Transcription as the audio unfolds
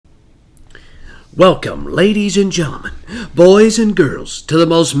Welcome, ladies and gentlemen, boys and girls, to the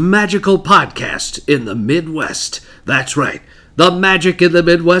most magical podcast in the Midwest. That's right, the Magic in the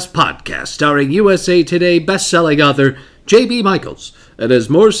Midwest podcast, starring USA Today best-selling author J.B. Michaels and his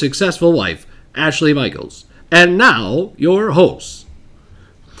more successful wife, Ashley Michaels. And now, your hosts.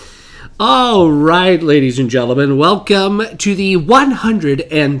 All right, ladies and gentlemen, welcome to the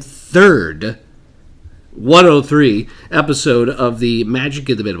 103rd episode of the Magic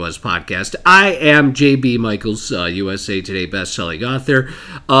in the Midwest podcast. I am J.B. Michaels, USA Today best-selling author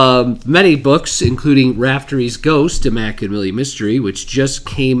of many books, including Raftery's Ghost, a Mac and Millie mystery, which just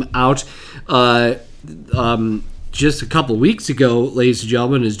came out just a couple weeks ago, ladies and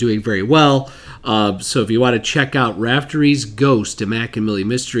gentlemen, is doing very well. So if you want to check out Raftery's Ghost, a Mac and Millie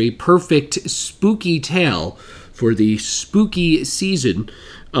mystery, perfect spooky tale for the spooky season.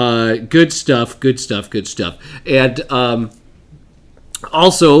 Good stuff. And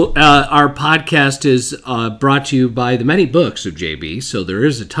also, our podcast is brought to you by the many books of JB, so there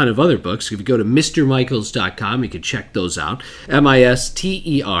is a ton of other books. If you go to MrMichaels.com, you can check those out.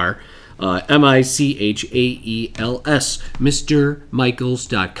 MisterMichaels,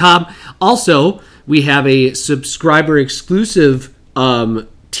 MrMichaels.com. Also, we have a subscriber-exclusive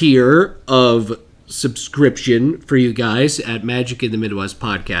tier of subscription for you guys at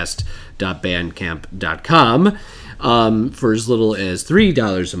magicinthemidwestpodcast.bandcamp.com. For as little as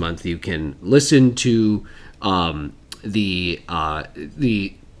 $3 a month, you can listen to the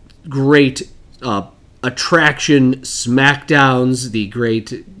great attraction smackdowns, the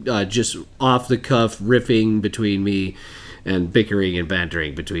great just off the cuff riffing between me and bickering and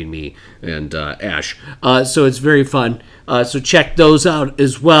bantering between me and Ash. So it's very fun. So check those out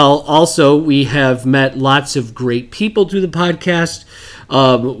as well. Also, we have met lots of great people through the podcast,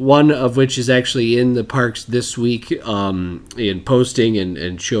 one of which is actually in the parks this week in posting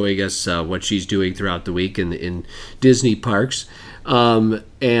and showing us what she's doing throughout the week in Disney parks. And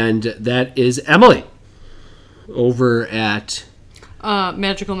that is Emily over at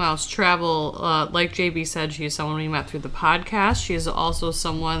Magical Mouse Travel. Like JB said, she's someone we met through the podcast. She is also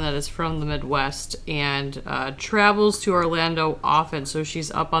someone that is from the Midwest and travels to Orlando often, so she's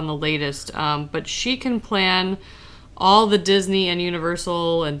up on the latest. But she can plan all the Disney and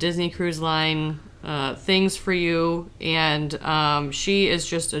Universal and Disney Cruise Line things for you, and she is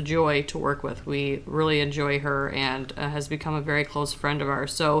just a joy to work with. We really enjoy her and has become a very close friend of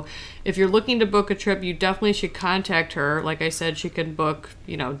ours. So if you're looking to book a trip, you definitely should contact her. Like I said, she can book,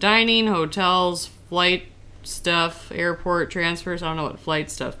 dining, hotels, flight stuff, airport transfers. I don't know what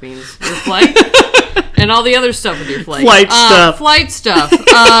flight stuff means. Your flight? And all the other stuff with your flight. Flight stuff,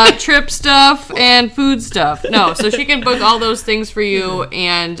 trip stuff, and food stuff. No, so she can book all those things for you,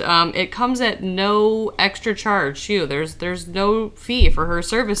 and it comes at no extra charge, too. There's no fee for her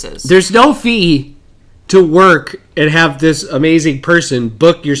services. There's no fee to work and have this amazing person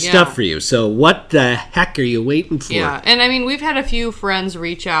book your stuff for you. So what the heck are you waiting for? Yeah, and I mean, we've had a few friends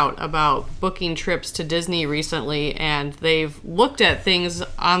reach out about booking trips to Disney recently, and they've looked at things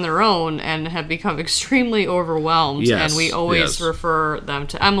on their own and have become extremely overwhelmed. Yes, and we always refer them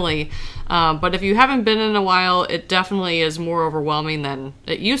to Emily. But if you haven't been in a while, it definitely is more overwhelming than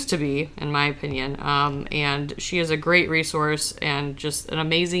it used to be, in my opinion. And she is a great resource and just an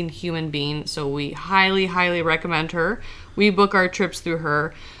amazing human being. So we highly, highly recommend her. We book our trips through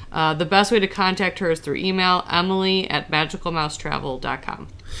her. The best way to contact her is through email, emily@magicalmousetravel.com.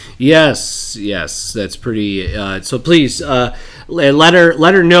 Yes, that's pretty. So please let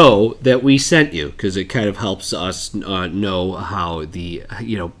her know that we sent you, because it kind of helps us know how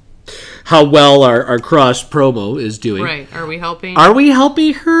how well our cross promo is doing. Right? Are we helping? Are we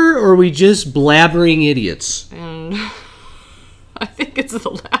helping her, or are we just blabbering idiots? And I think it's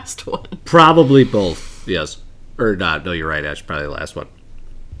the last one. Probably both. Yes. Or not. No, you're right, Ash. Probably the last one.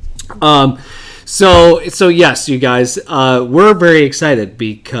 So yes, you guys, we're very excited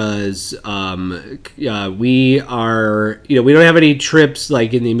because we are, we don't have any trips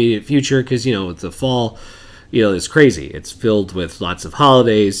like in the immediate future because, it's the fall, it's crazy. It's filled with lots of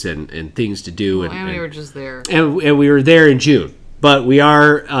holidays and things to do. Well, and we were just there. And we were there in June. But we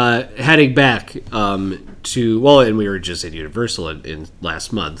are heading back and we were just at Universal in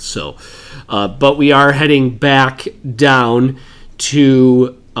last month. So, but we are heading back down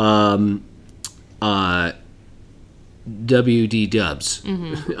to WD Dubs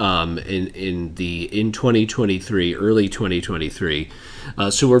in 2023, early 2023.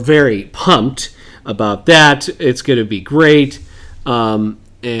 So we're very pumped about that. It's going to be great, and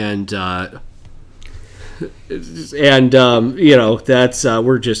that's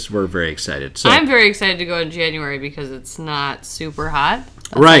we're very excited. So I'm very excited to go in January because it's not super hot.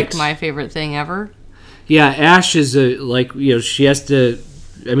 That's Right. like my favorite thing ever. Yeah, Ash is she has to.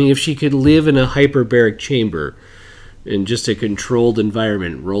 I mean, if she could live in a hyperbaric chamber in just a controlled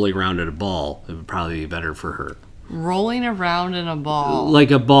environment, rolling around in a ball, it would probably be better for her. Rolling around in a ball.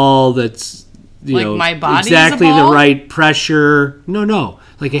 Like a ball that's my body exactly is a ball? the right pressure. No,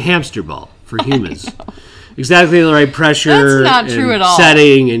 like a hamster ball for humans. Exactly the right pressure. That's not true and at all.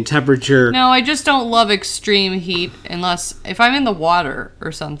 Setting and temperature. No, I just don't love extreme heat unless if I'm in the water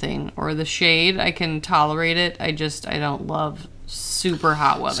or something or the shade, I can tolerate it. I don't love super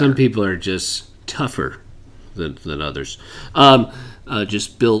hot weather. Some people are just tougher than others.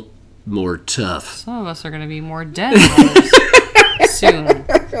 Just built more tough. Some of us are going to be more dead than others soon.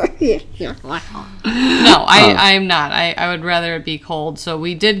 No, I'm not. I would rather it be cold. So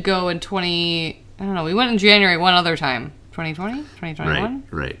we did go in we went in January one other time. 2020? 2021?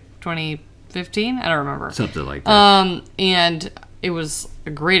 Right. 2015? I don't remember. Something like that. And it was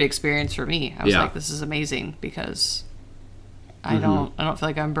a great experience for me. I was Yeah. like, this is amazing because I don't feel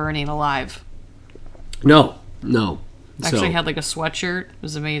like I'm burning alive. No. I actually had like a sweatshirt. It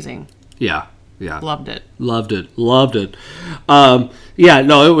was amazing. Yeah. Loved it. Loved it. It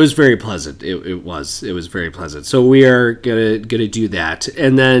was very pleasant. It was very pleasant. So we are gonna do that,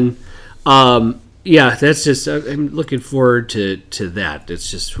 and then, that's just. I'm looking forward to that. It's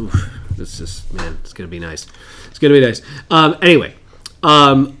just, man, it's gonna be nice. It's gonna be nice. Anyway,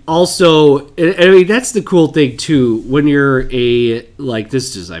 also, I mean, that's the cool thing too. When you're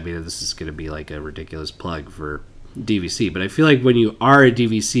this is gonna be like a ridiculous plug for DVC, but I feel like when you are a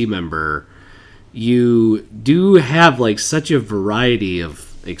DVC member, you do have like such a variety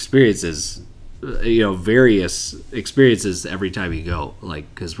of experiences, various experiences every time you go,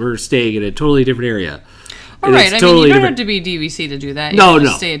 like, because we're staying in a totally different area. All right. You don't have to be DVC to do that. You can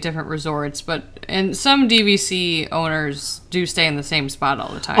just stay at different resorts, and some DVC owners do stay in the same spot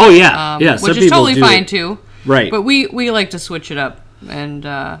all the time. Oh yeah, which is totally fine too. Right. But we like to switch it up, and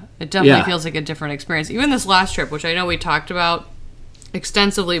it definitely feels like a different experience. Even this last trip, which I know we talked about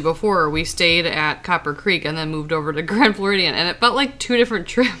extensively before, we stayed at Copper Creek and then moved over to Grand Floridian, and it felt like two different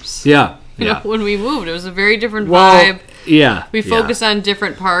trips. Yeah. When we moved, it was a very different vibe. Yeah. We focused on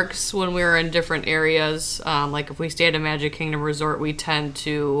different parks when we were in different areas. Like if we stay at a Magic Kingdom resort, we tend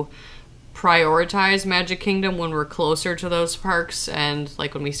to prioritize Magic Kingdom when we're closer to those parks. And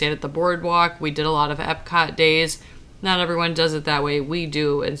like when we stayed at the Boardwalk, we did a lot of Epcot days. Not everyone does it that way. We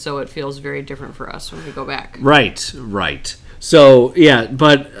do, and so it feels very different for us when we go back. Right. So,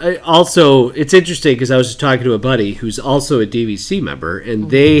 but also, it's interesting because I was just talking to a buddy who's also a DVC member, and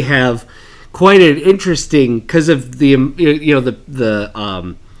they have quite an interesting, because of the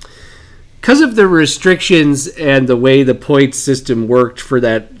because of the restrictions and the way the points system worked for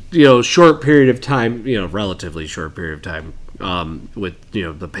that, short period of time, relatively short period of time, with,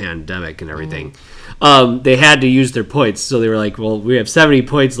 the pandemic and everything. They had to use their points, so they were like, well, we have 70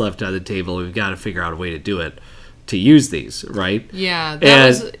 points left on the table. We've got to figure out a way to do it, to use these, right? Yeah,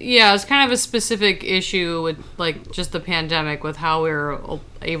 it was kind of a specific issue with like just the pandemic with how we were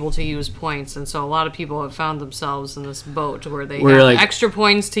able to use points, and so a lot of people have found themselves in this boat where they have like, extra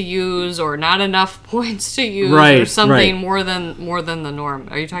points to use or not enough points to use, or something more than the norm.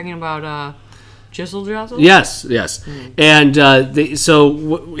 Are you talking about Jizzle Jazzle? Yes. And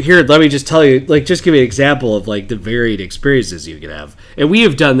here, let me just tell you, like, just give me an example of like the varied experiences you could have. And we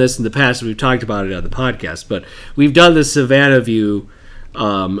have done this in the past. We've talked about it on the podcast, but we've done the Savannah View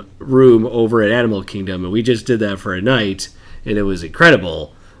room over at Animal Kingdom, and we just did that for a night, and it was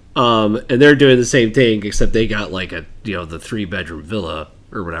incredible. And they're doing the same thing, except they got like the 3-bedroom villa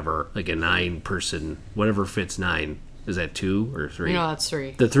or whatever, like a 9-person, whatever fits 9. Is that 2 or 3? No, that's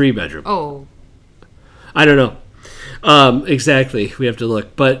 3. The 3-bedroom. Oh. I don't know exactly. We have to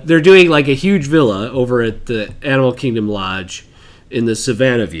look. But they're doing like a huge villa over at the Animal Kingdom Lodge in the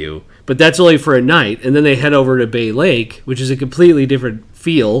Savannah View. But that's only for a night. And then they head over to Bay Lake, which is a completely different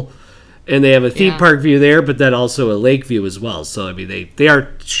feel. And they have a theme park view there, but then also a lake view as well. So, I mean, they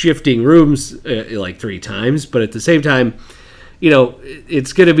are shifting rooms like 3 times. But at the same time,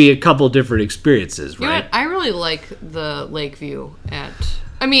 it's going to be a couple different experiences, right? You know what? I really like the lake view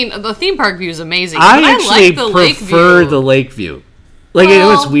the theme park view is amazing. I actually prefer the lake view. Like,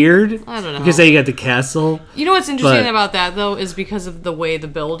 it's weird. I don't know. Because then you got the castle. You know what's interesting about that, though, is because of the way the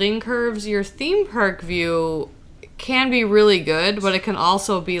building curves, your theme park view can be really good, but it can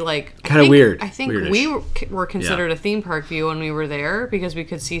also be, like... kind of weird. I think we were considered a theme park view when we were there, because we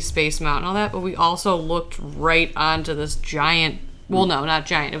could see Space Mountain and all that, but we also looked right onto this giant Well, no, not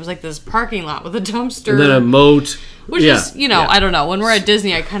giant. It was like this parking lot with a dumpster. And then a moat. Which is, I don't know. When we're at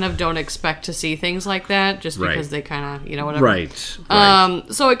Disney, I kind of don't expect to see things like that just because they kind of, whatever. Right.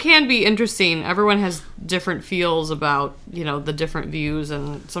 So it can be interesting. Everyone has different feels about, the different views,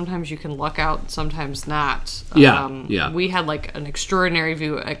 and sometimes you can luck out, sometimes not. Yeah. We had like an extraordinary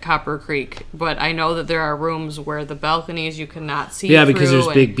view at Copper Creek, but I know that there are rooms where the balconies you cannot see through. Because there's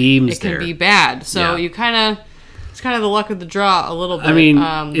big beams there. It can be bad. So you kind of... It's kind of the luck of the draw a little bit. I mean,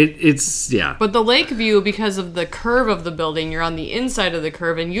 it's. But the lake view, because of the curve of the building, you're on the inside of the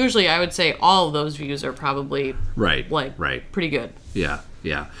curve, and usually I would say all of those views are probably pretty good. Yeah.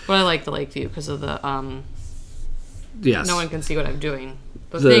 But I like the lake view because of the yes. No one can see what I'm doing.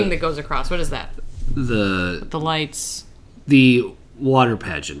 The thing that goes across. What is that? The lights. The water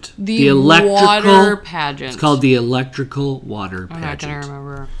pageant. The electrical water pageant. It's called the electrical water pageant. I'm not gonna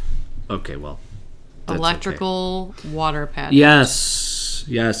remember. Okay, well. Electrical water pageant. Yes,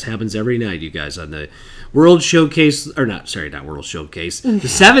 happens every night, you guys, on the World Showcase, or not World Showcase, the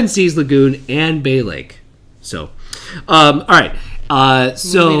Seven Seas Lagoon and Bay Lake. So, all right.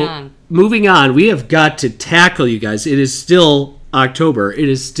 Moving on, we have got to tackle, you guys. It is still October. It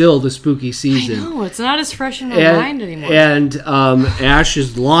is still the spooky season. I know, it's not as fresh in my mind anymore. And Ash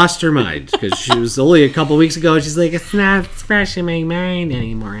has lost her mind because she was only a couple weeks ago. She's like, it's not fresh in my mind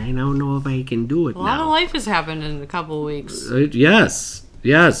anymore. I don't know if I can do it now. A lot of life has happened in a couple of weeks. Yes,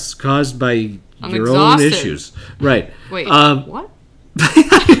 caused by your exhausted. Own issues. Right. Wait, what?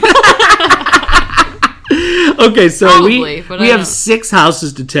 Okay, so Probably, we have 6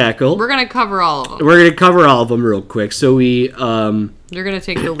 houses to tackle. We're going to cover all of them. We're going to cover all of them real quick. So we... You're going to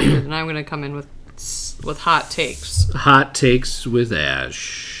take the lead, and I'm going to come in with hot takes. Hot takes with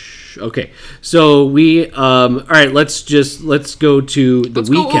Ash. Okay, so we... all right, let's go to the weekend. Let's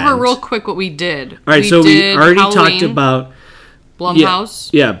go over real quick what we did. All right, we already talked about...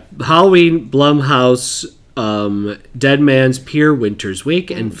 Blumhouse. Yeah, Halloween, Blumhouse... Dead Man's Pier, Winter's Wake,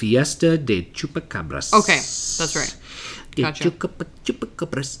 and Fiesta de Chupacabras. Okay, that's right. Gotcha.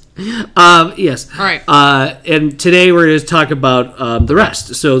 Chupacabras. Yes. All right. And today we're going to talk about the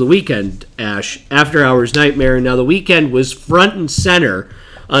rest. So the weekend, Ash, After Hours Nightmare. Now the weekend was front and center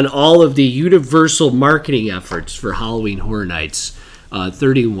on all of the Universal marketing efforts for Halloween Horror Nights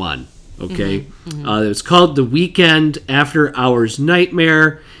 31. Okay. It was called The Weekend After Hours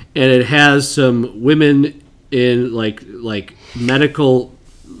Nightmare, and it has some women in like medical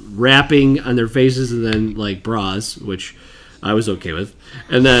wrapping on their faces and then like bras, which I was okay with,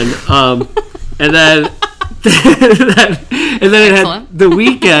 and then and then it had The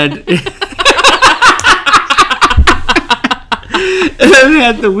Weekend. And then it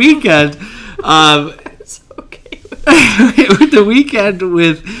had The Weekend. It's okay with The Weekend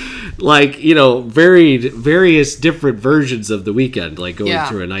with various different versions of The Weekend, like going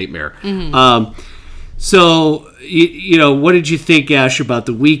through a nightmare. So, what did you think, Ash, about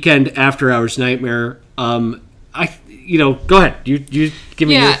The Weekend After Hours Nightmare? Go ahead. You give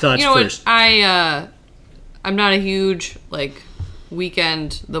me your thoughts first. I'm not a huge The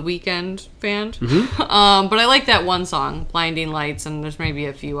Weekend fan. But I like that one song, Blinding Lights, and there's maybe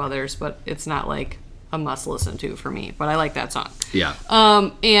a few others, but it's not like a must listen to for me. But I like that song. Yeah.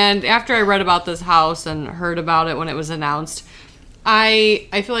 And after I read about this house and heard about it when it was announced, I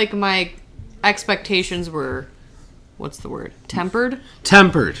feel like my expectations were, what's the word? Tempered.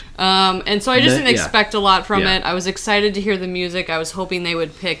 And so I just didn't expect a lot from it. I was excited to hear the music. I was hoping they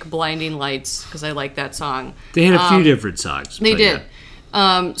would pick Blinding Lights because I like that song. They had a few different songs. They did.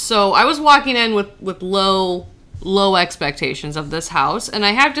 Yeah. So I was walking in with low expectations of this house, and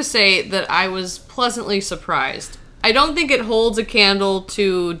I have to say that I was pleasantly surprised. I don't think it holds a candle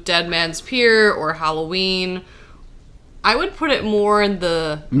to Dead Man's Pier or Halloween. I would put it more in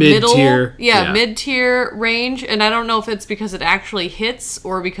the mid-tier. Mid-tier range, and I don't know if it's because it actually hits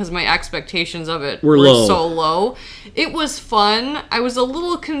or because my expectations of it were so low. It was fun. I was a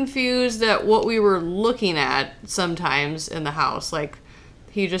little confused at what we were looking at sometimes in the house. Like,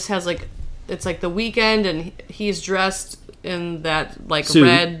 he just has it's like The Weekend, and he's dressed in that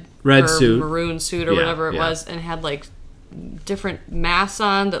suit. red suit, maroon suit or whatever it was, and had different masks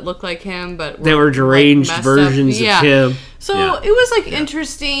on that looked like him, but they were deranged versions of him. So it was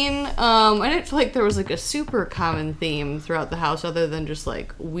interesting. I didn't feel like there was a super common theme throughout the house other than just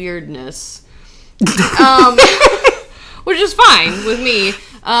weirdness, which is fine with me.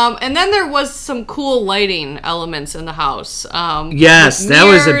 And then there was some cool lighting elements in the house. Yes, that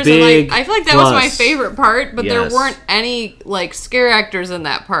was a big I feel like that was my favorite part, but there weren't any like scare actors in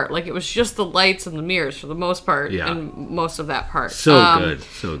that part. Like it was just the lights and the mirrors for the most part, and most of that part. So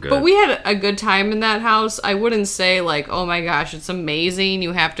good. But we had a good time in that house. I wouldn't say like, oh my gosh, it's amazing,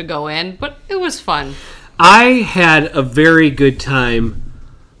 you have to go in, but it was fun. I had a very good time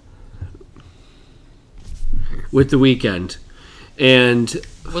with the Wknd, and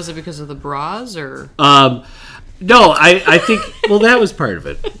was it because of the bras or? No, I think that was part of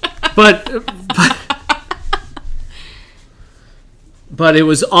it, but it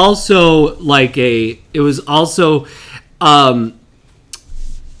was also like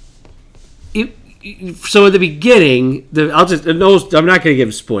so at the beginning, I'm not going to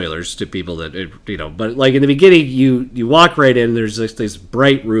give spoilers to people that but like in the beginning, you walk right in. There's this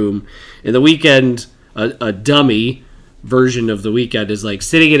bright room, and the Wknd, a dummy version of the Wknd, is like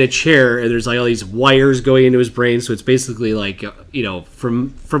sitting in a chair, and there's like all these wires going into his brain. So it's basically like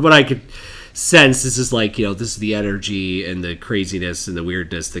from what I could sense, this is like this is the energy and the craziness and the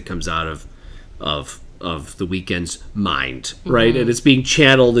weirdness that comes out of the Wknd's mind, right? And it's being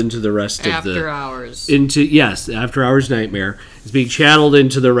channeled into the rest of the after hours. After hours nightmare. It's being channeled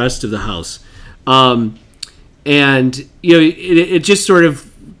into the rest of the house, and it just sort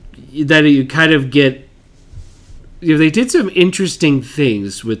of that you kind of get. They did some interesting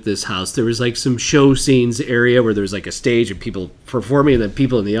things with this house. There was like some show scenes area where there was like a stage and people performing, and then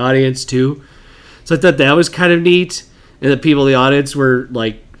people in the audience too. So I thought that was kind of neat, and the people in the audience were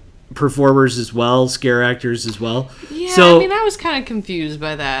like performers as well, scare actors as well. Yeah, so, I mean, I was kind of confused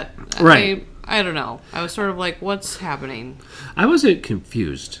by that. Right. I don't know. I was sort of like, what's happening? I wasn't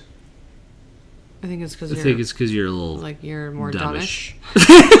confused. I think it's because you're a little like you're more dumbish.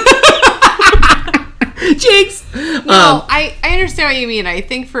 Jinx! No, I understand what you mean. I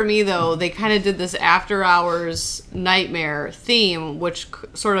think for me, though, they kind of did this after hours nightmare theme, which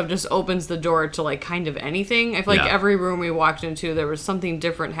sort of just opens the door to like kind of anything. I feel like every room we walked into, there was something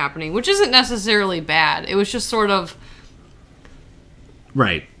different happening, which isn't necessarily bad. It was just sort of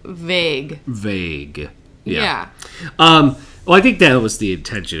vague. Yeah. Well, I think that was the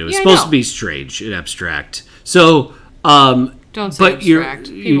intention. It was supposed to be strange and abstract. So, don't say abstract.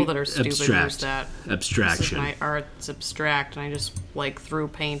 People that are stupid use that. Abstraction. This is my art's abstract, and I just like threw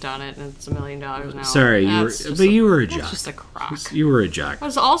paint on it, and it's $1 million now. Sorry, you were a jock. That's just a crock. You were a jock. I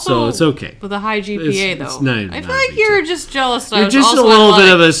was also so it's okay. With a high GPA, though. I feel like you're just jealous that you're I was just also a little athletic.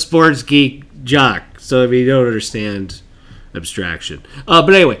 bit of a sports geek jock, so you don't understand abstraction.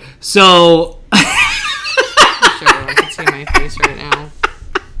 But anyway, so I'm sure I can see my face right now.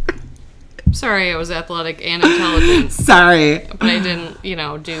 Sorry, I was athletic and intelligent. Sorry. But I didn't,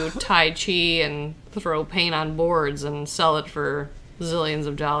 do Tai Chi and throw paint on boards and sell it for zillions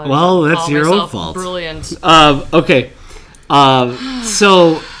of dollars. Well, that's your own fault. Brilliant. Okay.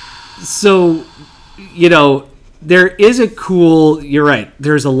 So, there is a cool, you're right,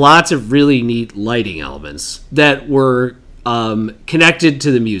 there's lots of really neat lighting elements that were connected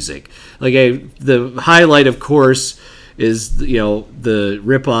to the music. Like the highlight, of course, is the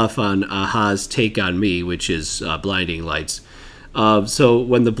ripoff on Aha's "Take on Me," which is "Blinding Lights." So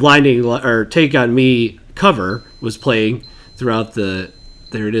when the "Take on Me" cover was playing throughout the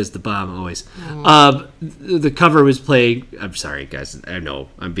bomb always. The cover was playing. I'm sorry, guys. I know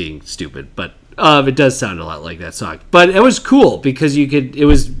I'm being stupid, but it does sound a lot like that song. But it was cool because it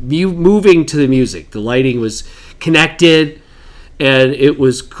was moving to the music. The lighting was connected, and it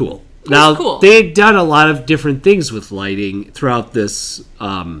was cool. Now, they had done a lot of different things with lighting throughout this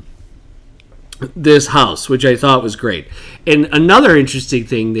this house, which I thought was great. And another interesting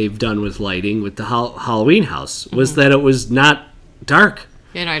thing they've done with lighting with the Halloween house was that it was not dark.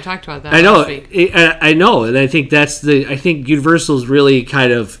 Yeah, no, I talked about that last week. I know, and I think I think Universal's really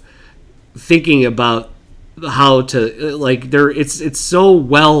kind of thinking about how to it's so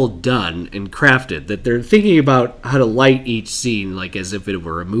well done and crafted that they're thinking about how to light each scene like as if it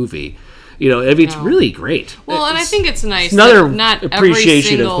were a movie. It's really great. Well, and I think it's nice. It's another not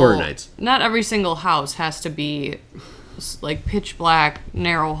appreciation of Horror Nights. Not every single house has to be like pitch black,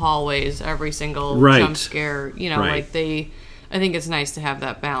 narrow hallways. Every single jump scare, I think it's nice to have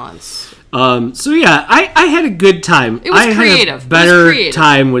that balance. So yeah, I had a good time. It was creative. Had a better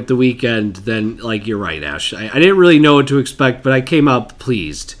time with the Wknd than you're right, Ash. I didn't really know what to expect, but I came out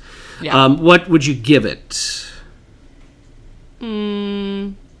pleased. Yeah. What would you give it?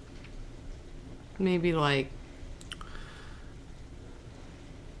 Maybe I'm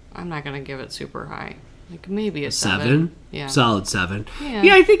not gonna give it super high. Maybe a 7. Yeah. Solid 7.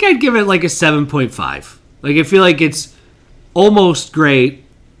 Yeah, I think I'd give it a 7.5. I feel like it's almost great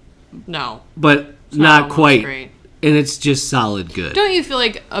No. but It's not almost quite. great. And it's just solid good. Don't you feel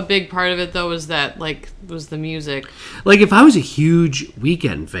like a big part of it though was the music? Like if I was a huge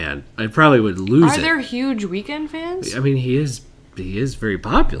Wknd fan, I probably would lose Are it. there huge Wknd fans? I mean, he is very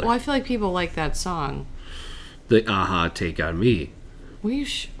popular. Well, I feel like people like that song. The Aha Take on Me Will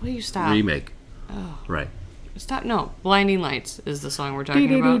you stop? remake. Oh. Right. Stop. No. Blinding Lights is the song we're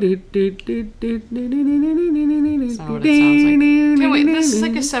talking about. That's not what it sounds like. Okay, wait. This is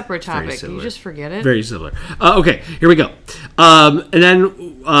like a separate topic. Can you just forget it? Very similar. Okay, here we go. And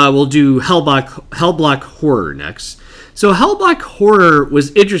then we'll do Hellblock Horror next. So Hellblock Horror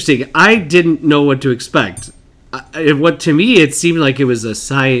was interesting. I didn't know what to expect. To me, it seemed like it was a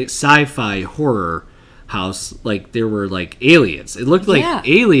sci-fi horror house. Like there were like aliens. It looked like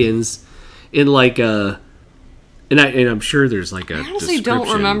aliens in like a. And I'm sure there's like a. I honestly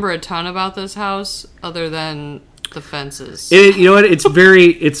don't remember a ton about this house other than the fences. You know what? It's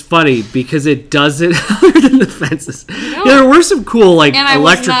funny because it doesn't other than the fences. Yeah, there were some cool like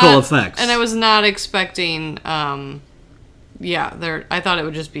electrical effects. And I was not expecting. I thought it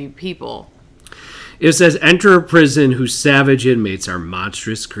would just be people. It says, enter a prison whose savage inmates are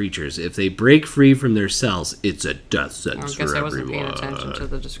monstrous creatures. If they break free from their cells, it's a death sentence for everyone. I wasn't paying attention to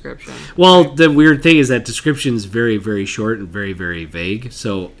the description. Well, the weird thing is that description is very, very short and very, very vague.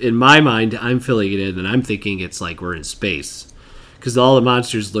 So in my mind, I'm filling it in, and I'm thinking it's like we're in space. Because all the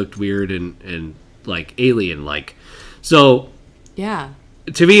monsters looked weird and like alien-like. So yeah.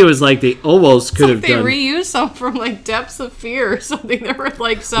 To me, it was like they almost could have done. They reused some from like Depths of Fear or something. There were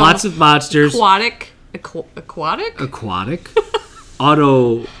like some lots of monsters. Aquatic. Erotica.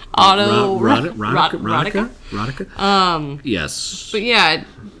 Yes. But yeah,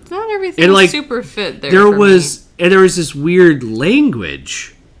 not everything was super fit there. There was this weird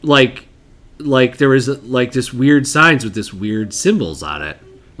language, like there was like this weird signs with this weird symbols on it,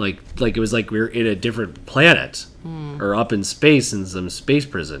 like it was like we were in a different planet or up in space in some space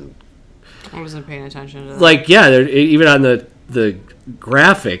prison. I wasn't paying attention to that. Like even on the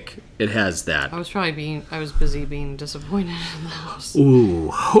graphic. It has that. I was busy being disappointed in the house.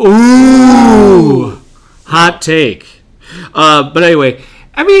 Ooh. Hot take. But anyway,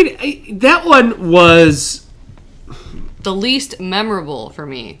 I mean, that one was the least memorable for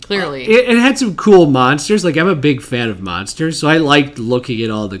me, clearly. It had some cool monsters. Like, I'm a big fan of monsters, so I liked looking at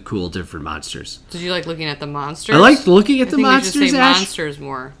all the cool different monsters. Did you like looking at the monsters? I liked looking at the monsters, we should say Ash. monsters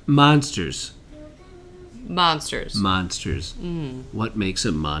more. Monsters. What makes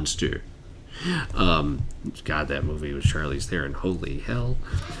a monster? God, that movie with Charlize Theron. Holy hell.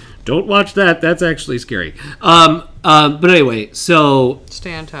 Don't watch that. That's actually scary. But anyway, so...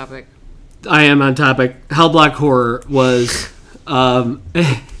 Stay on topic. I am on topic. Hellblock Horror was...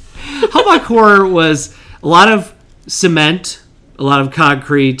 Hellblock Horror was a lot of cement, a lot of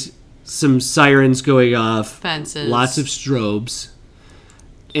concrete, some sirens going off. Fences. Lots of strobes.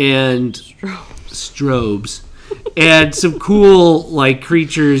 And... Strobes. And some cool, like,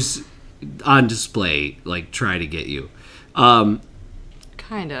 creatures on display, like, try to get you.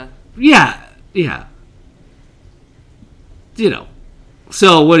 Kinda. Yeah. You know.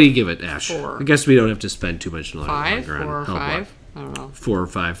 So, what do you give it, Ash? 4. I guess we don't have to spend too much longer 5? on 4 or Hellblock. 5? I don't know. 4 or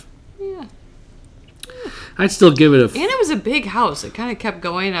 5. Yeah. I'd still give it a... And it was a big house. It kind of kept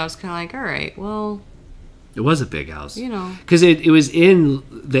going. I was kind of like, all right, well... It was a big house. You know. Because it was in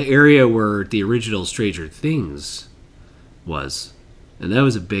the area where the original Stranger Things was. And that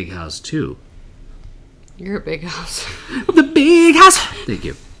was a big house, too. You're a big house. The big house! Thank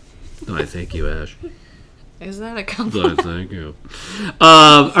you. Oh, I thank you, Ash. Is that a compliment? Thank you.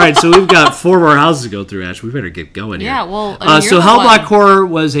 All right, so we've got 4 more houses to go through, Ash. We better get going here. Yeah, well... I mean, so Hellblock Horror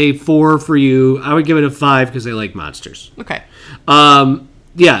was a 4 for you. I would give it a 5 because I like monsters. Okay.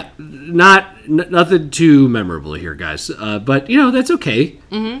 Yeah, nothing too memorable here, guys. But, that's okay.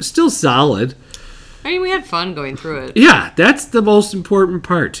 Mm-hmm. Still solid. I mean, we had fun going through it. Yeah, that's the most important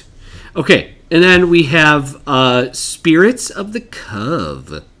part. Okay, and then we have Spirits of the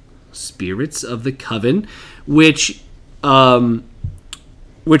Coven, which Hot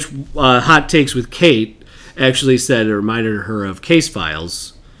Takes with Kate actually said it reminded her of Case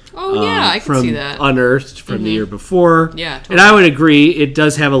Files. Oh, yeah, I can see that. Unearthed from the year before. Yeah, totally. And I would agree, it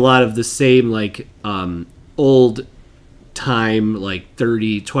does have a lot of the same, like, old time, like,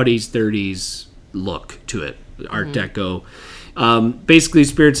 20s, 30s look to it. Art Deco. Basically,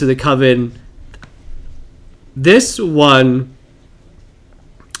 Spirits of the Coven. This one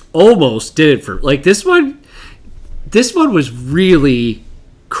almost did it for... Like, this one was really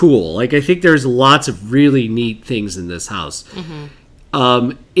cool. Like, I think there's lots of really neat things in this house.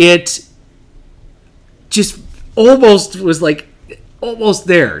 It just almost was like almost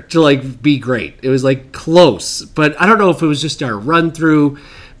there to like be great. It was like close, but I don't know if it was just our run through.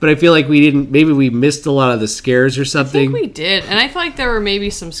 But I feel like maybe we missed a lot of the scares or something. I think we did. And I feel like there were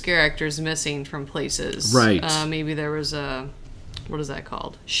maybe some scare actors missing from places. Right. Maybe there was what is that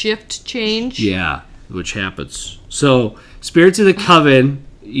called? Shift change? Yeah, which happens. So, Spirits of the Coven,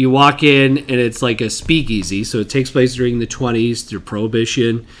 you walk in and it's like a speakeasy. So it takes place during the 20s through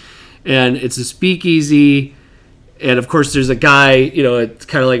Prohibition. And it's a speakeasy. And of course, there's a guy, it's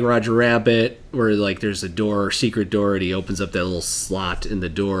kind of like Roger Rabbit, where like there's a door, secret door, and he opens up that little slot in the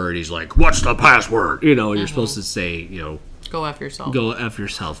door, and he's like, "What's the password?" And you're supposed to say, "Go F yourself." Go F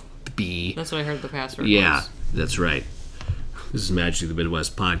yourself, B. That's what I heard the password Yeah, was. that's right. This is Magic the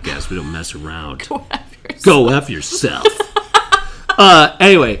Midwest podcast. We don't mess around. Go F yourself. Go F yourself.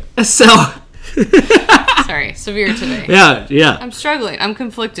 Anyway, so. Sorry, severe today. Yeah. I'm struggling. I'm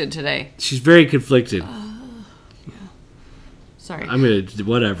conflicted today. She's very conflicted. Sorry. I'm gonna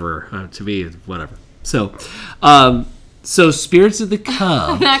whatever. To me, whatever. So, Spirits of the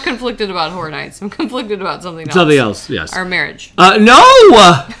Coven. I'm not conflicted about Horror Nights. I'm conflicted about something else. Something else, yes. Our marriage.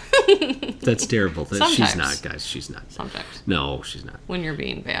 No! That's terrible. She's Sometimes. not, guys. She's not. Sometimes. No, she's not. When you're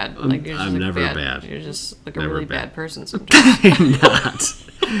being bad. I'm You're just never bad. You're just like Never a really bad. bad person sometimes. I'm not.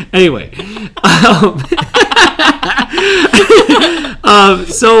 Anyway.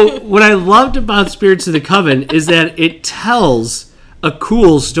 So what I loved about Spirits of the Coven is that it tells a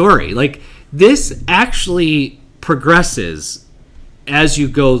cool story. Like, this actually progresses as you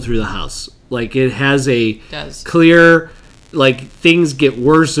go through the house. Like, it has clear, like, things get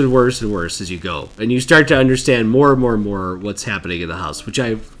worse and worse and worse as you go. And you start to understand more and more and more what's happening in the house, which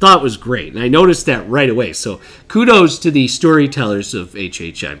I thought was great. And I noticed that right away. So kudos to the storytellers of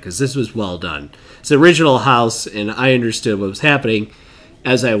HHN, because this was well done. It's an original house, and I understood what was happening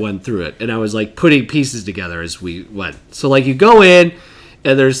as I went through it. And I was, like, putting pieces together as we went. So, like, you go in,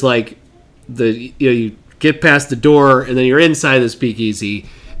 and there's, like, you get past the door, and then you're inside the speakeasy,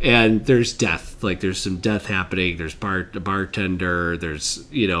 and there's death. Like, there's some death happening. There's a bartender. There's,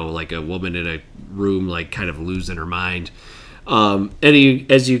 like a woman in a room, like, kind of losing her mind.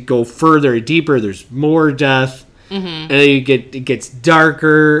 And as you go further and deeper, there's more death. Mm-hmm. And then it gets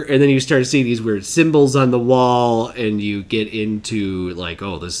darker, and then you start to see these weird symbols on the wall, and you get into, like,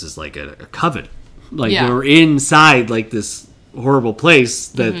 oh, this is like a coven. Like, we're inside, like, this horrible place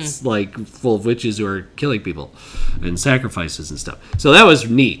that's like full of witches who are killing people and sacrifices and stuff. So that was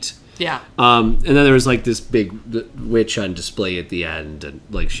neat. Yeah. And then there was like this big witch on display at the end, and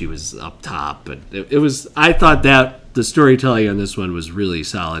like she was up top, and it was. I thought that the storytelling on this one was really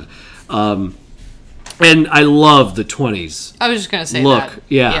solid. And I love the 20s. I was just gonna say look. that.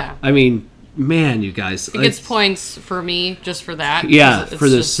 Yeah. I mean, man, you guys. It gets points for me just for that. Yeah, for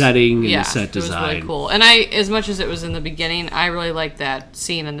the setting and the set design. It was really cool. And as much as it was in the beginning, I really liked that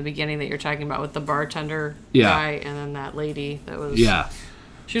scene in the beginning that you're talking about with the bartender guy and then that lady that was. Yeah.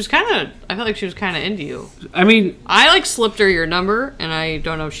 She was I feel like she was kind of into you. I mean, I like slipped her your number, and I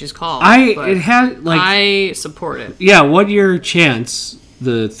don't know if she's called. I support it. Yeah, what your chance?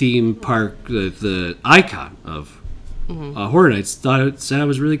 The theme park, the icon of Horror Nights, said I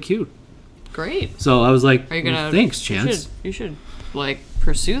was really cute. Great. So I was like, "Are you gonna? Thanks, Chance. You should like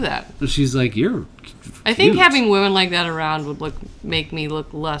pursue that." She's like, "You're." I think having women like that around would make me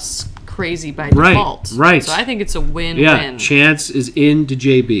look less crazy by default. Right. So I think it's a win-win. Yeah, Chance is into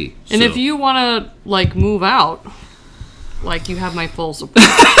JB. And if you want to like move out, like you have my full support.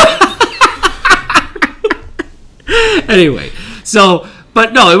 Anyway, so.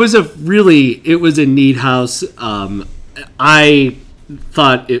 But no, it was a neat house. I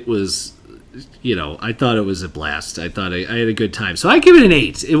thought it was, I thought it was a blast. I thought I had a good time. So I give it an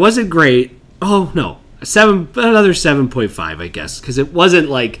 8. It wasn't great. Oh no, another 7.5, I guess, because it wasn't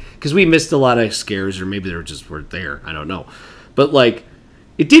because we missed a lot of scares, or maybe they just weren't there. I don't know, but like,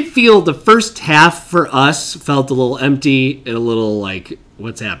 it did feel the first half for us felt a little empty and a little like,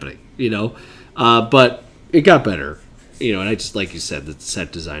 what's happening, but it got better. And I just, like you said, the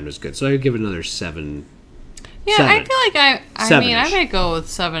set design was good. So I would give it another 7. Yeah, 7. I feel like I might go with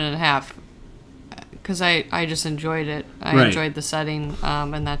 7.5 because I just enjoyed it. I enjoyed the setting,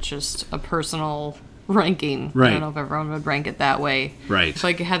 and that's just a personal ranking. Right. I don't know if everyone would rank it that way. Right. So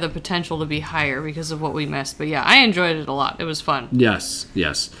like it had the potential to be higher because of what we missed. But yeah, I enjoyed it a lot. It was fun. Yes.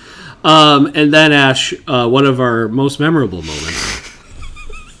 And then, Ash, one of our most memorable moments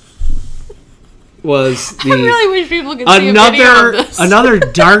was I really wish people could see a video of this. Another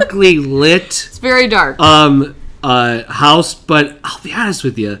darkly lit. It's very dark. House, but I'll be honest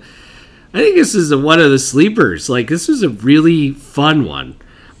with you, I think this is one of the sleepers. Like, this was a really fun one.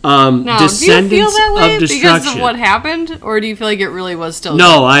 Now, Descendants do you feel that way of Destruction. because of what happened, or do you feel like it really was still?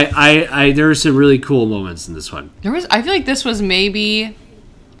 No, I there were some really cool moments in this one. I feel like this was maybe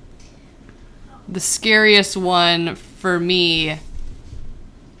the scariest one for me,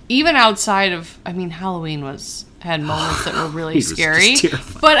 even outside of. I mean, Halloween had moments that were really scary,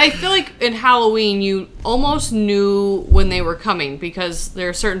 but I feel like in Halloween you almost knew when they were coming because there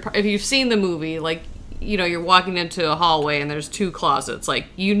are certain. If you've seen the movie, like. You know, you're walking into a hallway and there's 2 closets. Like,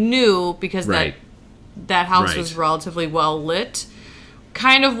 you knew because that house was relatively well lit.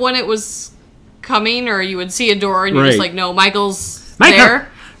 Kind of when it was coming, or you would see a door and you're just like, no, Michael's there.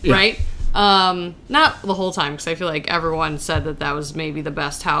 Yeah. Right? Not the whole time, because I feel like everyone said that was maybe the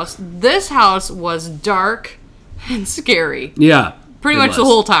best house. This house was dark and scary. Yeah. Pretty much the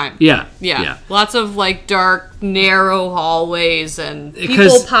whole time. Yeah. Lots of, like, dark, narrow hallways and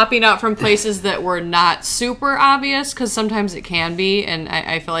people popping out from places that were not super obvious, because sometimes it can be. And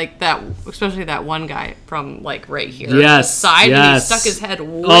I feel like that, especially that one guy from, like, right here. Yes. The side, and he stuck his head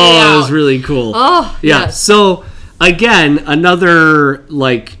way out. Oh, it was really cool. Oh, yeah. Yes. So, again, another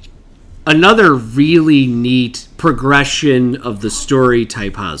really neat progression of the story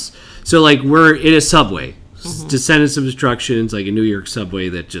type house. So, like, we're in a subway. Descendants of Destruction. It's like a New York subway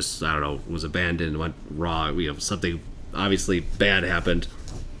that just, I don't know, was abandoned, went wrong. Something obviously bad happened.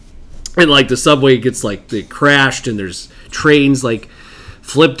 And, like, the subway gets, like, they crashed, and there's trains, like,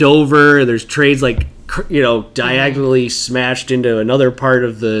 flipped over, and there's trains, like, diagonally smashed into another part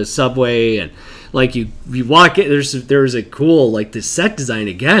of the subway, and, like, you walk in, there was a cool, like, the set design,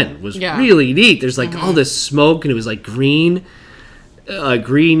 again, was really neat. There's, like, all this smoke, and it was, like, green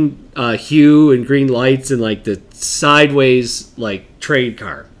hue and green lights, and like the sideways like train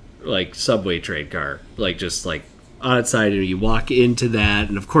car, like subway train car, like just like on its side, and you walk into that,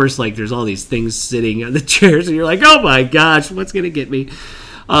 and of course like there's all these things sitting on the chairs, and you're like, oh my gosh, what's gonna get me?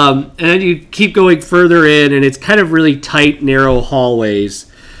 And then you keep going further in, and it's kind of really tight, narrow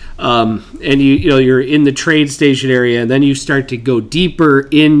hallways, and you're in the train station area, and then you start to go deeper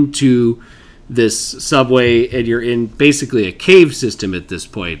into this subway, and you're in basically a cave system at this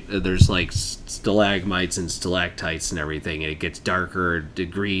point. There's like stalagmites and stalactites and everything, and it gets darker. The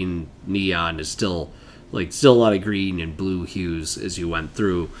green neon is still a lot of green and blue hues as you went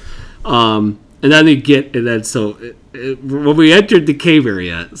through. And then when we entered the cave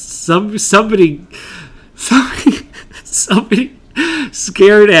area, somebody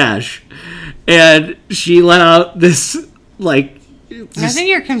scared Ash, and she let out this like. I think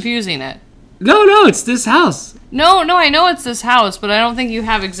you're confusing it. No, it's this house. No, I know it's this house, but I don't think you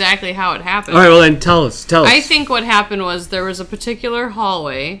have exactly how it happened. All right, well then tell us. I think what happened was there was a particular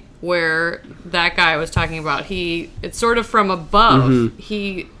hallway where that guy was talking about. It's sort of from above. Mm-hmm.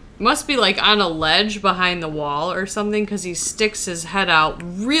 He must be like on a ledge behind the wall or something, because he sticks his head out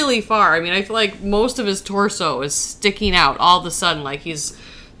really far. I mean, I feel like most of his torso is sticking out all of a sudden, like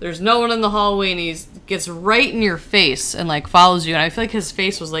there's no one in the hallway, and he gets right in your face and like follows you. And I feel like his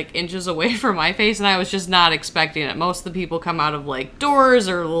face was like inches away from my face, and I was just not expecting it. Most of the people come out of like doors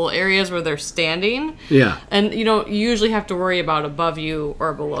or little areas where they're standing. Yeah. And you usually have to worry about above you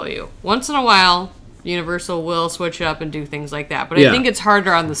or below you. Once in a while, Universal will switch it up and do things like that. But I think it's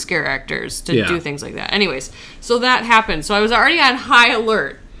harder on the scare actors to do things like that. Anyways, so that happened. So I was already on high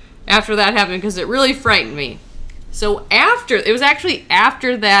alert after that happened, because it really frightened me. So it was actually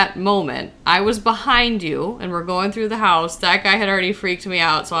after that moment, I was behind you, and we're going through the house. That guy had already freaked me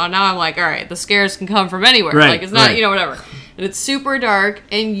out, so now I'm like, all right, the scares can come from anywhere. Right, like, it's not, whatever. And it's super dark,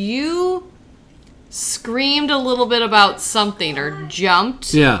 and you screamed a little bit about something, or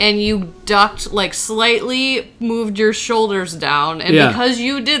jumped, and you ducked, like, slightly moved your shoulders down, and because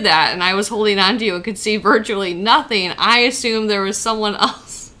you did that, and I was holding on to you and could see virtually nothing, I assumed there was someone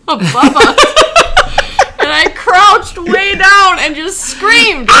else above us. And I crouched way down and just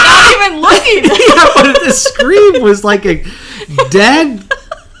screamed without even looking. Yeah, but the scream was like a dead,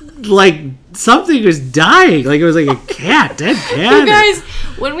 like something was dying. Like it was like a dead cat. You guys,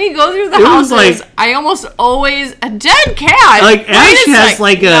 when we go through the houses, I almost always a dead cat. Like Ash has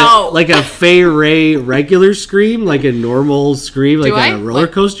like a Fay Ray regular scream, like a normal scream, like a roller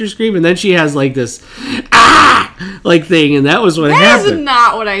coaster scream, and then she has like this like thing, and that was what happened. That is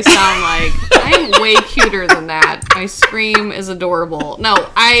not what I sound like. I'm way cuter than that. My scream is adorable. No,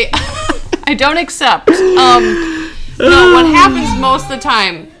 I don't accept. No, what happens most of the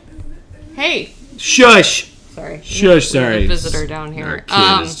time? Hey. Shush. Sorry. Shush. Sorry. A visitor down here. Our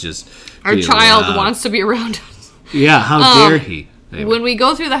kid is just. Our child wants to be around us. Yeah. How dare he? Anyway. When we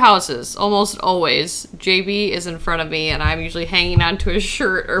go through the houses, almost always, JB is in front of me, and I'm usually hanging onto his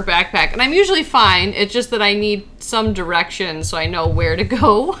shirt or backpack. And I'm usually fine. It's just that I need some direction so I know where to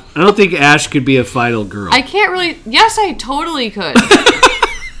go. I don't think Ash could be a final girl. I can't really... Yes, I totally could.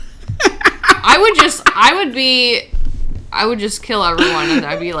 I would just kill everyone, and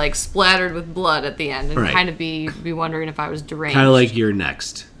I'd be, like, splattered with blood at the end, and kind of be wondering if I was deranged. Kind of like You're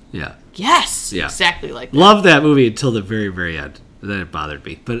Next. Yeah. Yes! Yeah. Exactly like that. Love that movie until the very, very end. Then it bothered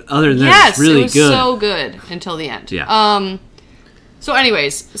me. But other than that, it's really good. Yes, it was so good until the end. Yeah. So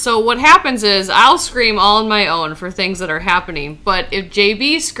anyways, so what happens is I'll scream all on my own for things that are happening, but if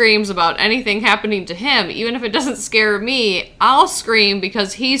JB screams about anything happening to him, even if it doesn't scare me, I'll scream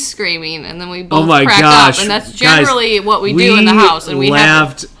because he's screaming, and then we both crack up, and that's generally what we do in the house. And we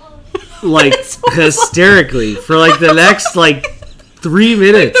laughed like hysterically for like the next like 3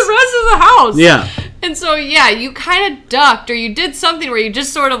 minutes. Like the rest of the house. Yeah. And so, yeah, you kind of ducked, or you did something where you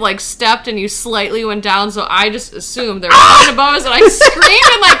just sort of, like, stepped and you slightly went down, so I just assumed they were right above us, and I screamed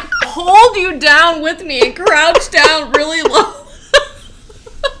and, like, pulled you down with me and crouched down really low.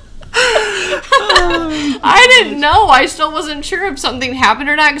 I didn't know. I still wasn't sure if something happened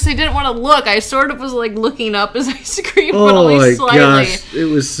or not, because I didn't want to look. I sort of was, like, looking up as I screamed, but only slightly. Oh, my gosh. It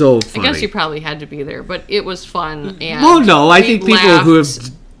was so funny. I guess you probably had to be there, but it was fun. And well, no, I think people who have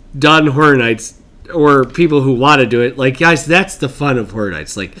done Horror Nights... or people who want to do it, like, guys, that's the fun of Horror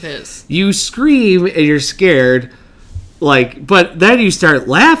Nights. Like, it is. You scream and you're scared, like, but then you start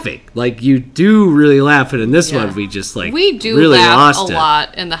laughing. Like, you do really laugh, and in this one, we just, like, we do really laugh lost a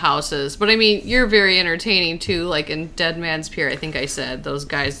lot in the houses. But, I mean, you're very entertaining, too. Like, in Dead Man's Pier, I think I said, those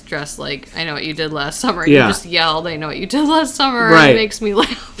guys dressed like, I Know What You Did Last Summer. And you just yelled, I Know What You Did Last Summer, and it makes me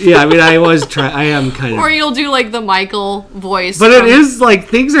laugh. Yeah, I mean, I am kind of... Or you'll do, like, the Michael voice. But it is, like,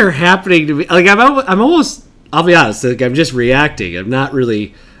 things are happening to me. Like, I'm almost... I'll be honest, like, I'm just reacting. I'm not,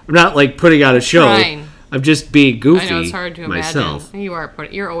 like, putting on a show. Trying. I'm just being goofy. I know, it's hard to myself.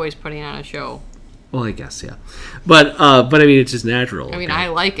 imagine. You're always putting on a show. Well, I guess, yeah. But I mean, it's just natural. I mean, I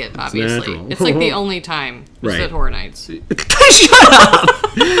like it, obviously. It's like the only time we said Horror Nights. Shut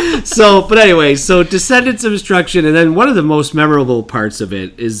up! So, but anyway, so Descendants of Destruction, and then one of the most memorable parts of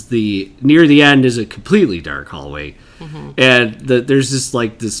it is near the end is a completely dark hallway. Mm-hmm. And there's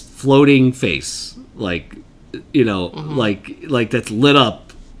this floating face, like, you know, like that's lit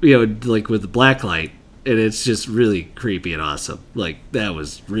up, you know, like with the black light. And it's just really creepy and awesome. Like, that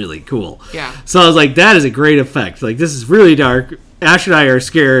was really cool. Yeah. So I was like, that is a great effect. Like, this is really dark. Ash and I are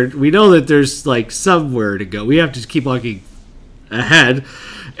scared. We know that there's, like, somewhere to go. We have to keep walking ahead.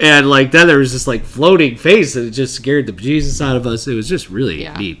 And, like, then there was this, like, floating face, and it just scared the bejesus out of us. It was just really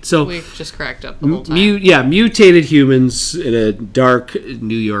neat. So we just cracked up the whole time. Mutated humans in a dark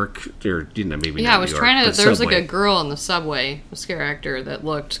New York, or, you know, maybe not I was New trying York, to... There was, subway. like, a girl in the subway, a scare actor, that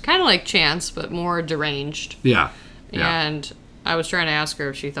looked kind of like Chance, but more deranged. Yeah. And I was trying to ask her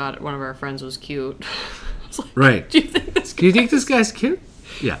if she thought one of our friends was cute. I was like, right. Do you think this guy's cute?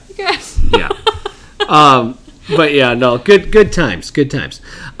 Yeah. Yes. Yeah. But yeah, no, good times.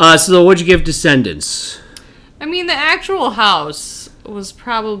 So what'd you give Descendants? I mean, the actual house was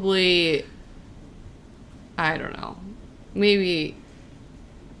probably, I don't know, maybe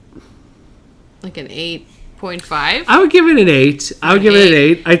like an 8.5. I would give it an 8. I think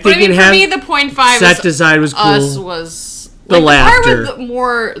for me, the 0.5 set design was cool. Was the laughter. The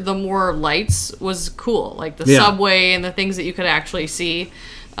part with the more lights was cool, like the subway and the things that you could actually see.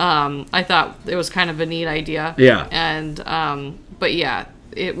 I thought it was kind of a neat idea. Yeah. And, but yeah,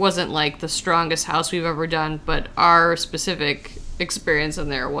 it wasn't like the strongest house we've ever done, but our specific experience in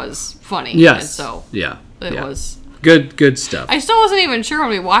there was funny. Yes. And so it was good stuff. I still wasn't even sure when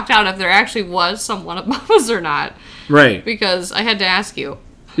we walked out if there actually was someone above us or not. Right. Because I had to ask you.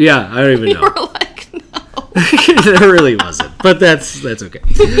 Yeah, I don't even know. You were like, no. There really wasn't. But that's okay.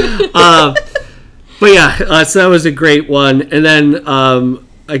 But yeah, so that was a great one. And then,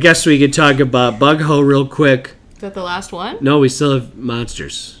 I guess we could talk about Bug Ho real quick. Is that the last one? No, we still have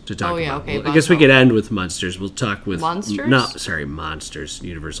Monsters to talk about. Yeah, okay. I guess we could end with Monsters. We'll talk with... Monsters? No, sorry, Monsters.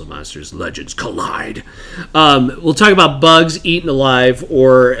 Universal Monsters. Legends Collide. We'll talk about Bugs Eaten Alive,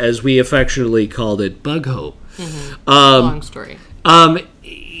 or as we affectionately called it, Bug Ho. Mm-hmm. Long story.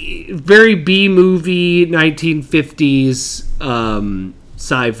 Very B-movie, 1950s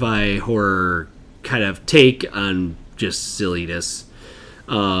sci-fi horror kind of take on just silliness.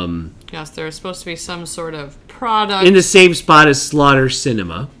 Yes, there's supposed to be some sort of product in the same spot as Slaughter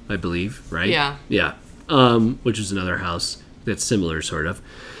Cinema, I believe, right? Yeah. Which is another house that's similar, sort of.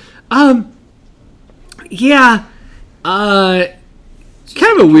 Kind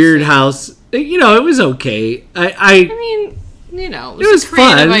of a weird house. You know, it was okay. I mean, you know, it was a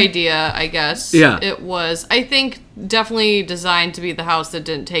creative idea, I guess. Yeah. It was, I think, definitely designed to be the house that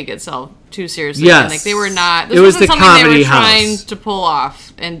didn't take itself too seriously. Yes. And, like, they were not, this it was wasn't the something comedy they were house. trying to pull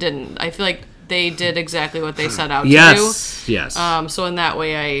off and didn't. I feel like they did exactly what they set out to do. Yes. So in that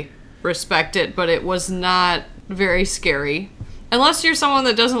way, I respect it, but it was not very scary. Unless you're someone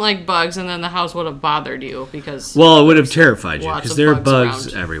that doesn't like bugs, and then the house would have bothered you because... Well, it would have terrified you, lots because of there were bugs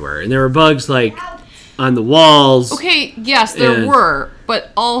bugs everywhere. And there were bugs, like, on the walls. Okay, yes, there were.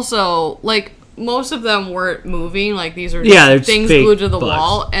 But also, like, most of them weren't moving. Like, these are just things glued to the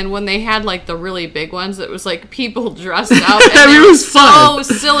wall. And when they had, like, the really big ones, it was, like, people dressed up. And it was fun.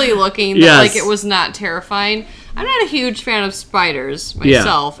 So silly looking that, like, it was not terrifying. I'm not a huge fan of spiders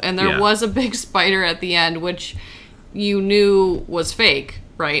myself. And there was a big spider at the end, which you knew was fake,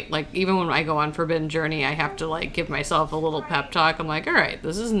 right? Like, even when I go on Forbidden Journey, I have to, like, give myself a little pep talk. I'm like, all right,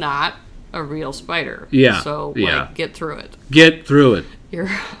 this is not a real spider. Yeah. So, like, get through it. Get through it. You're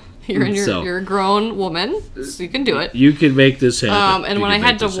a grown woman, so you can do it. You can make this happen. And when I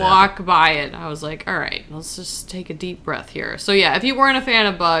had to walk by it, I was like, all right, let's just take a deep breath here. So, yeah, if you weren't a fan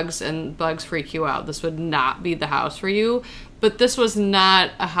of bugs and bugs freak you out, this would not be the house for you. But this was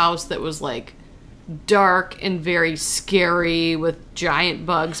not a house that was, like, dark and very scary with giant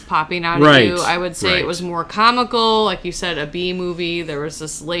bugs popping out at you. I would say it was more comical, like you said, a B movie. There was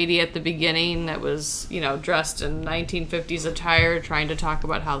this lady at the beginning that was, you know, dressed in 1950s attire trying to talk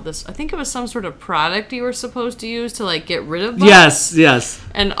about how this, I think it was some sort of product you were supposed to use to, like, get rid of bugs. Yes.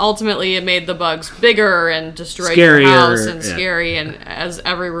 And ultimately it made the bugs bigger and destroyed your house and scary, and as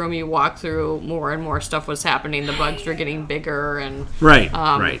every room you walk through, more and more stuff was happening. The bugs were getting bigger and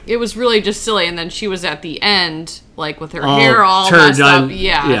it was really just silly. And then she was at the end, like, with her hair all messed up,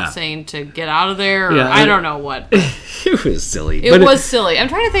 saying to get out of there, or I don't know what. It was silly. It was silly. I'm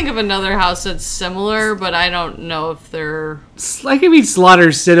trying to think of another house that's similar, but I don't know if they're... Like, I mean,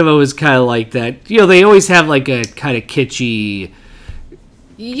 Slaughter Cinema was kind of like that. You know, they always have, like, a kind of kitschy...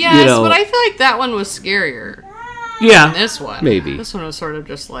 Yes, you know, but I feel like that one was scarier than this one. Maybe. This one was sort of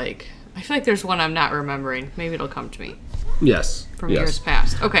just like... I feel like there's one I'm not remembering. Maybe it'll come to me. Yes. From years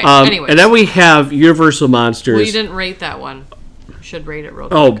past. Okay, anyways. And then we have Universal Monsters. Well, you didn't rate that one. You should rate it real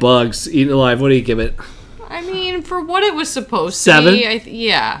quick. Oh, Bugs, Eaten Alive. What do you give it? I mean, for what it was supposed to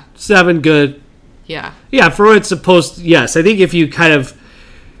be. 7, good. Yeah. Yeah, for what it's supposed to... Yes, I think if you kind of...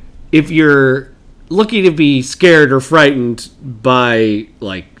 If you're looking to be scared or frightened by,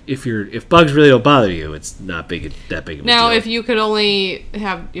 like... If bugs really don't bother you, it's not that big of a deal. Now, if you only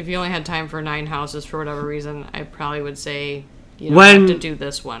had time for 9 houses for whatever reason, I probably would say you don't have to do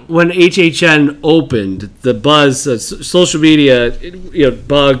this one. When HHN opened, the buzz, social media, you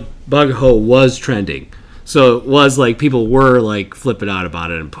know, bug ho was trending, so it was like people were like flipping out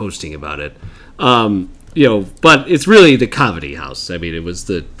about it and posting about it. You know, but it's really the comedy house. I mean, it was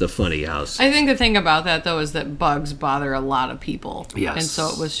the funny house. I think the thing about that, though, is that bugs bother a lot of people. Yes. And so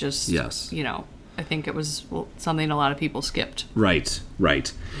it was just, you know, I think it was something a lot of people skipped. Right.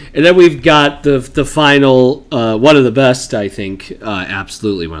 And then we've got the final, one of the best, I think,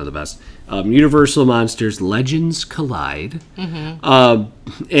 absolutely one of the best, Universal Monsters Legends Collide.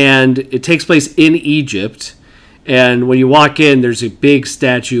 Mm-hmm. And it takes place in Egypt. And when you walk in, there's a big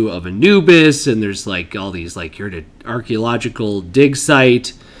statue of Anubis, and there's like all these, like, you're at an archaeological dig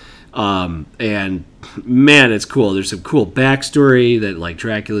site. And man, it's cool. There's some cool backstory that, like,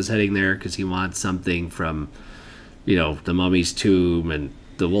 Dracula's heading there because he wants something from, you know, the mummy's tomb, and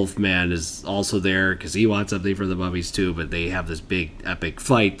the Wolfman is also there because he wants something from the mummy's tomb. But they have this big epic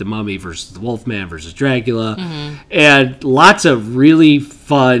fight: the mummy versus the Wolfman versus Dracula, and lots of really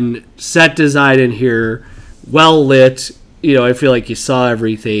fun set design in here. Well lit, you know, I feel like you saw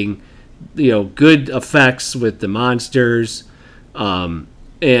everything, you know, good effects with the monsters, and,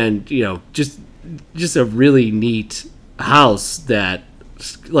 you know, just a really neat house that,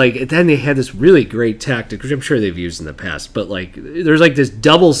 like, then they had this really great tactic, which I'm sure they've used in the past, but, like, there's, like, this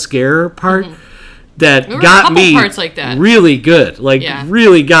double scare part that got me parts like that. Really good, like,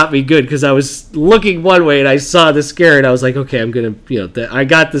 really got me good, because I was looking one way and I saw the scare and I was like, okay, I'm gonna, you know, I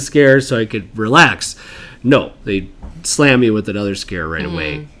got the scare so I could relax. No, they slam you with another scare right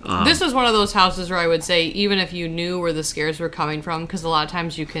away. This was one of those houses where I would say, even if you knew where the scares were coming from, because a lot of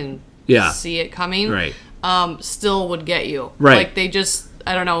times you can see it coming, still would get you. Right. Like, they just,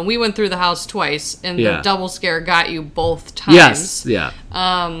 I don't know. And we went through the house twice, and Yeah. the double scare got you both times. Yes. Yeah.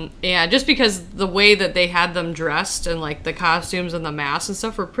 And just because the way that they had them dressed and like the costumes and the masks and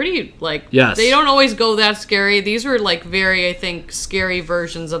stuff were pretty like. Yes. They don't always go that scary. These were like very, I think, scary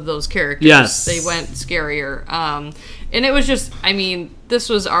versions of those characters. Yes. They went scarier. And it was just, I mean, this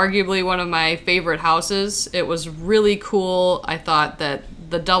was arguably one of my favorite houses. It was really cool. I thought that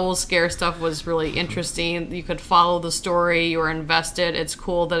the double scare stuff was really interesting. You could follow the story. You were invested. It's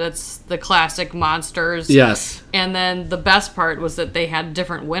cool that it's the classic monsters. Yes. And then the best part was that they had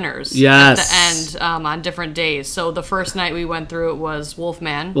different winners Yes. at the end on different days. So the first night we went through, it was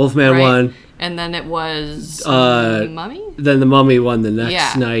Wolfman. Wolfman won. And then it was Mummy? Then the Mummy won the next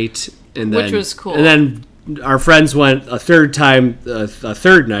Yeah. night. And then, Which was cool. And then our friends went a third time, a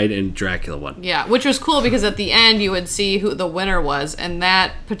third night, and Dracula won. Yeah, which was cool because at the end you would see who the winner was, and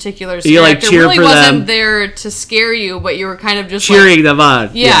that particular You, like, character cheer really for wasn't them. there to scare you, but you were kind of just Cheering like, them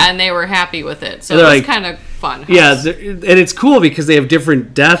on. yeah, and they were happy with it. So And it they're was like- kind of fun. Yeah, and it's cool because they have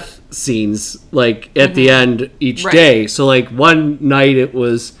different death scenes, like, at the end each Right. day. So, like, one night it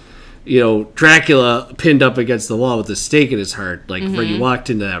was, Dracula pinned up against the wall with a stake in his heart, like, where you walked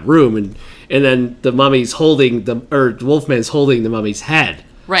into that room, and then the mummy's holding Wolfman's holding the mummy's head.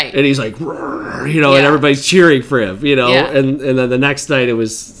 Right. And he's like, "Roar," and Yeah. everybody's cheering for him, Yeah. and then the next night it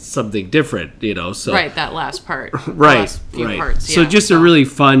was something different, so. Right, that last part. The Right, last few right. parts, So yeah. just a really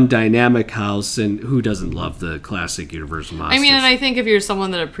fun, dynamic house, and who doesn't love the classic Universal monsters? I mean, and I think if you're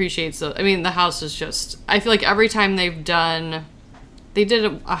someone that appreciates the house is just, I feel like every time they did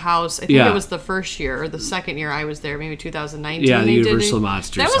a house, I think Yeah. it was the first year or the second year I was there, maybe 2019. Yeah, the they did Universal it.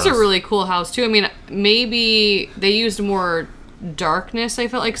 Monsters That was house. a really cool house too. I mean, maybe they used more darkness, I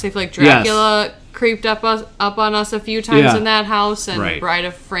felt like, because I feel like Dracula creeped up on us a few times Yeah. in that house, and Right. Bride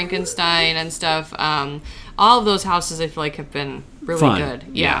of Frankenstein and stuff. All of those houses I feel like have been really Fun. good.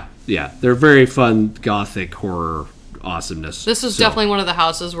 Yeah. Yeah. They're very fun, gothic horror awesomeness. This was So- definitely one of the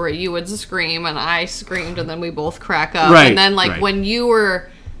houses where you would scream and I screamed and then we both crack up. Right, And then like right. when you were,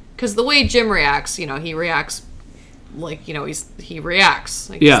 because the way Jim reacts, he reacts like, he reacts.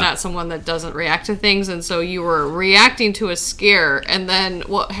 Like Yeah. he's not someone that doesn't react to things. And so you were reacting to a scare. And then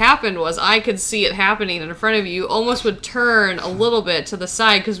what happened was I could see it happening in front of you. You almost would turn a little bit to the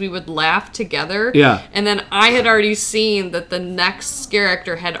side because we would laugh together. Yeah. And then I had already seen that the next scare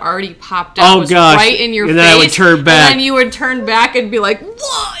actor had already popped out. Oh, was gosh. right in your And face. then I would turn back. And then you would turn back and be like,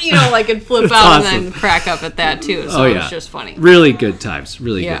 "Whoa!" Like and flip That's out awesome. and then crack up at that too. So it was just funny. Really good times.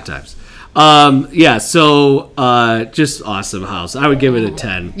 Really Yeah. good times. Just awesome house. I would give it a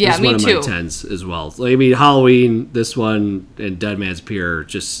 10. Yeah, It's me one of too. my 10s as well. I mean, Halloween, this one, and Dead Man's Pier are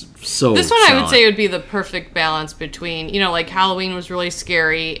just so This one I would solid. say would be the perfect balance between, like Halloween was really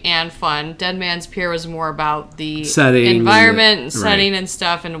scary and fun. Dead Man's Pier was more about the Setting environment and and the- setting right. and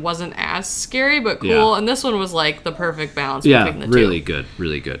stuff and wasn't as scary but cool. Yeah. And this one was like the perfect balance Yeah, between the really two. good.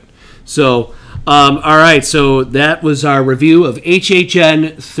 Really good. So, all right. So that was our review of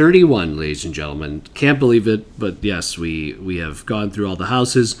HHN 31, ladies and gentlemen. Can't believe it, but yes, we have gone through all the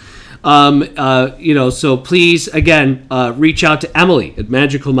houses. So please, again, reach out to Emily at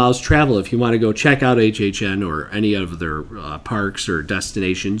Magical Mouse Travel if you want to go check out HHN or any of their parks or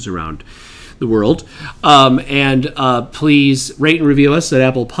destinations around the world. Please rate and review us at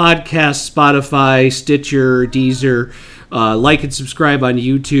Apple Podcasts, Spotify, Stitcher, Deezer. Like and subscribe on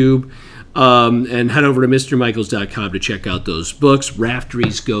YouTube. And head over to MrMichaels.com to check out those books.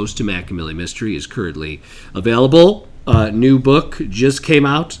 Raftery's Ghost to Macamilly Mystery is currently available. New book just came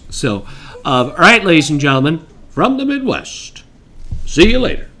out. So, all right, ladies and gentlemen, from the Midwest. See you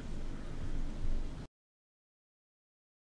later.